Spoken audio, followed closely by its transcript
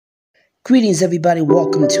Greetings everybody,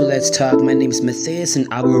 welcome to Let's Talk. My name is Matthias and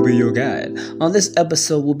I will be your guide. On this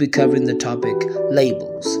episode we'll be covering the topic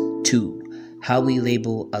labels 2, how we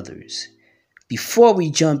label others. Before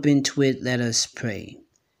we jump into it, let us pray.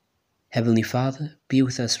 Heavenly Father, be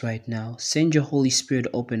with us right now. Send your Holy Spirit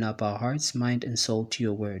to open up our hearts, mind, and soul to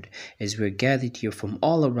your word as we're gathered here from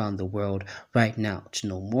all around the world right now to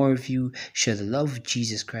know more of you, share the love of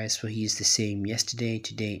Jesus Christ, for he is the same yesterday,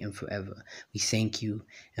 today, and forever. We thank you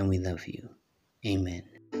and we love you. Amen.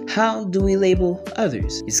 How do we label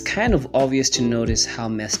others? It's kind of obvious to notice how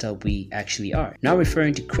messed up we actually are. Not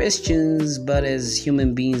referring to Christians, but as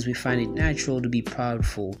human beings we find it natural to be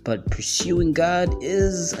proudful, but pursuing God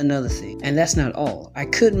is another thing. And that's not all. I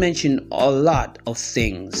could mention a lot of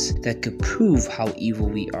things that could prove how evil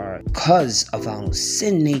we are because of our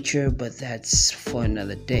sin nature, but that's for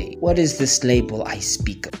another day. What is this label I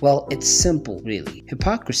speak of? Well, it's simple, really.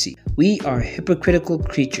 Hypocrisy. We are hypocritical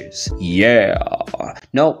creatures. Yeah.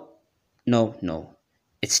 No.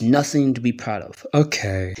 It's nothing to be proud of.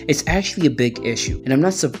 Okay. It's actually a big issue, and I'm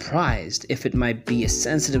not surprised if it might be a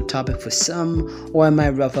sensitive topic for some, or I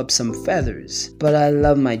might ruffle up some feathers. But I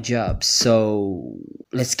love my job, so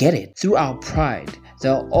let's get it. Through our pride,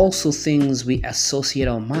 there are also things we associate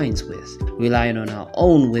our minds with, relying on our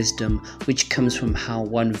own wisdom, which comes from how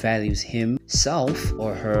one values himself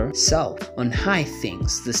or herself, on high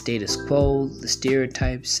things, the status quo, the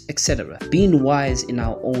stereotypes, etc. Being wise in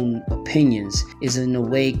our own opinions is in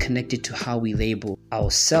a way connected to how we label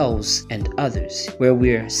ourselves and others, where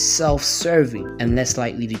we're self-serving and less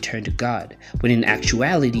likely to turn to God, when in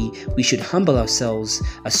actuality, we should humble ourselves,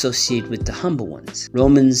 associate with the humble ones.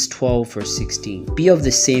 Romans 12 verse 16. Be of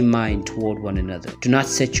the same mind toward one another. Do not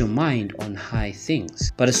set your mind on high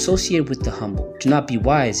things, but associate with the humble. Do not be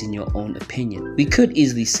wise in your own opinion. We could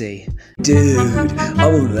easily say, dude,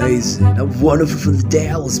 I'm amazing. I'm wonderful from the day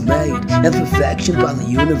I was made, and perfection by the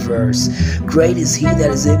universe. Great is he that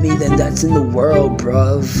is in me than that's in the world,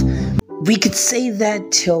 bruv. We could say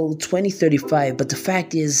that till 2035, but the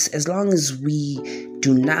fact is, as long as we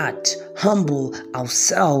do not humble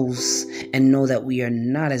ourselves and know that we are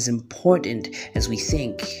not as important as we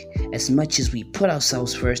think, as much as we put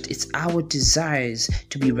ourselves first, it's our desires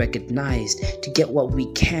to be recognized, to get what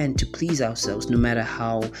we can to please ourselves, no matter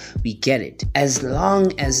how we get it. As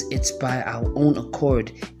long as it's by our own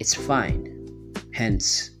accord, it's fine.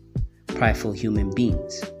 Hence, prideful human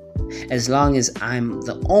beings. As long as I'm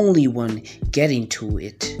the only one getting to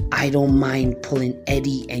it, I don't mind pulling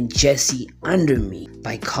Eddie and Jesse under me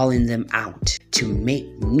by calling them out to make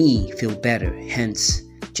me feel better, hence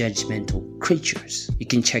judgmental creatures. You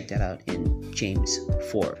can check that out in James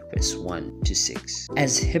 4 verse 1 to 6.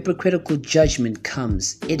 As hypocritical judgment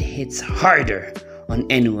comes, it hits harder on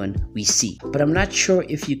anyone we see. But I'm not sure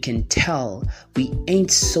if you can tell, we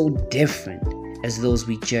ain't so different as those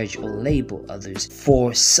we judge or label others.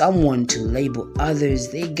 For someone to label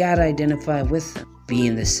others, they gotta identify with them, be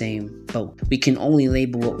in the same boat. We can only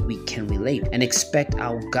label what we can relate and expect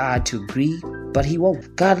our God to agree, but he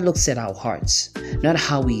won't. God looks at our hearts, not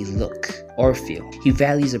how we look or feel. He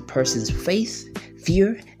values a person's faith,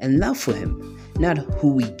 fear, and love for him, not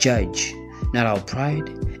who we judge, not our pride,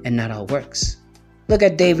 and not our works. Look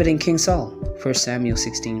at David and King Saul, 1 Samuel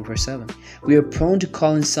 16 verse 7. We are prone to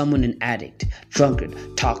calling someone an addict, drunkard,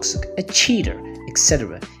 toxic, a cheater,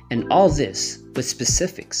 etc. And all this with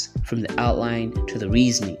specifics from the outline to the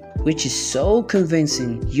reasoning, which is so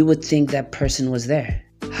convincing you would think that person was there.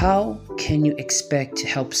 How can you expect to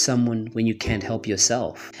help someone when you can't help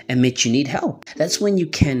yourself? Admit you need help. That's when you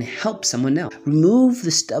can help someone else. Remove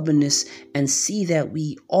the stubbornness and see that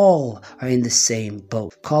we all are in the same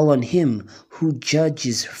boat. Call on him who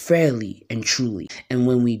judges fairly and truly. And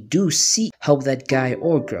when we do seek, help that guy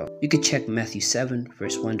or girl. You can check Matthew 7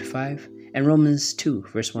 verse 1 to 5. And Romans 2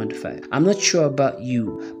 verse 1 to 5. I'm not sure about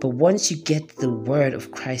you, but once you get the word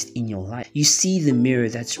of Christ in your life, you see the mirror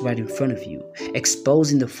that's right in front of you,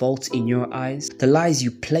 exposing the faults in your eyes, the lies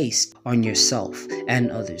you placed on yourself and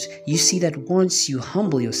others. You see that once you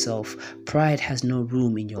humble yourself, pride has no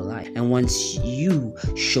room in your life. And once you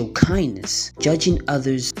show kindness, judging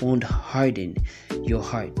others won't harden your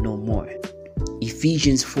heart no more.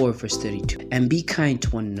 Ephesians 4 verse 32. And be kind to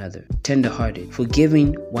one another, tender-hearted,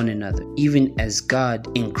 forgiving one another, even as God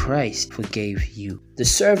in Christ forgave you. The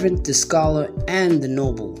servant, the scholar, and the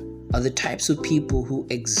noble are the types of people who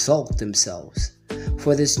exalt themselves.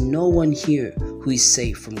 For there's no one here who is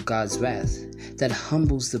safe from God's wrath that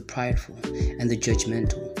humbles the prideful and the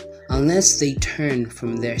judgmental, unless they turn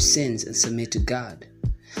from their sins and submit to God.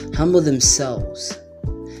 Humble themselves,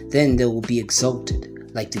 then they will be exalted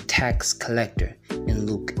like the tax collector in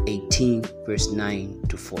Luke 18. 15 verse 9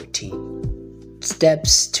 to 14.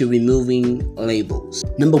 Steps to removing labels.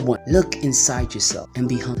 Number 1, look inside yourself and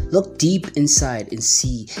be humble. Look deep inside and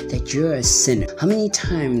see that you're a sinner. How many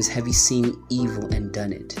times have you seen evil and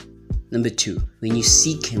done it? Number 2, when you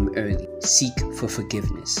seek Him early, seek for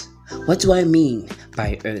forgiveness. What do I mean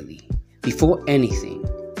by early? Before anything,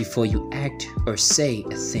 before you act or say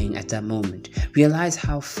a thing at that moment, realize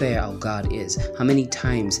how fair our God is. How many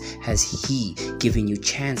times has He given you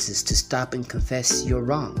chances to stop and confess your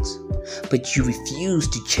wrongs? But you refuse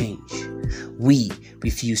to change. We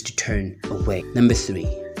refuse to turn away. Number 3,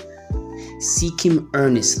 seek Him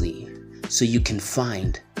earnestly so you can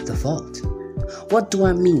find the fault. What do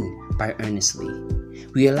I mean by earnestly?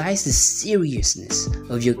 Realize the seriousness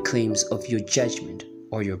of your claims of your judgment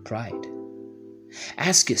or your pride.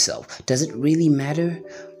 Ask yourself, does it really matter?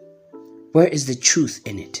 Where is the truth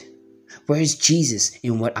in it? Where is Jesus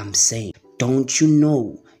in what I'm saying? Don't you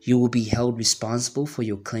know you will be held responsible for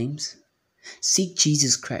your claims? Seek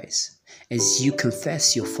Jesus Christ as you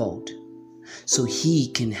confess your fault, so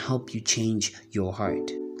He can help you change your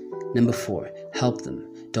heart. Number 4, help them.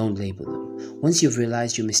 Don't label them. Once you've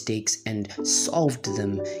realized your mistakes and solved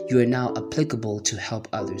them, you are now applicable to help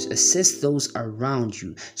others. Assist those around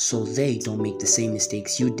you so they don't make the same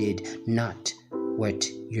mistakes you did, not what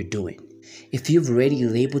you're doing. If you've already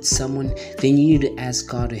labeled someone, then you need to ask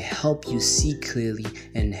God to help you see clearly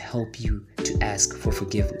and help you to ask for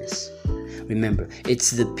forgiveness. Remember,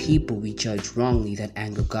 it's the people we judge wrongly that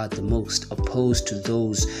anger God the most, opposed to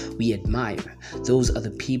those we admire. Those are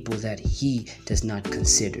the people that He does not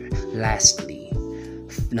consider. Lastly,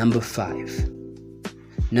 number 5,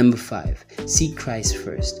 seek Christ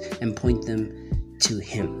first and point them to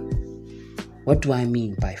Him. What do I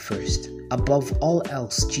mean by first? Above all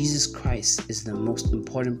else, Jesus Christ is the most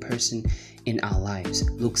important person in our lives.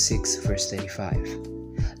 Luke 6 verse 35.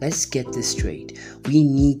 Let's get this straight. We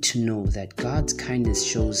need to know that God's kindness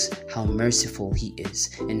shows how merciful He is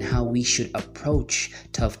and how we should approach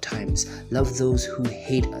tough times, love those who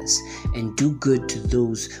hate us, and do good to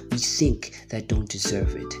those we think that don't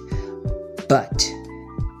deserve it. But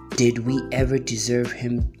did we ever deserve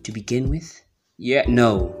Him to begin with?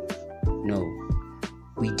 No,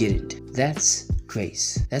 we didn't. That's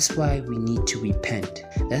grace. That's why we need to repent.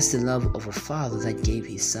 That's the love of a Father that gave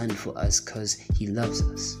His Son for us because He loves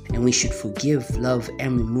us. And we should forgive, love,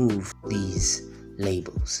 and remove these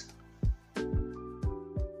labels.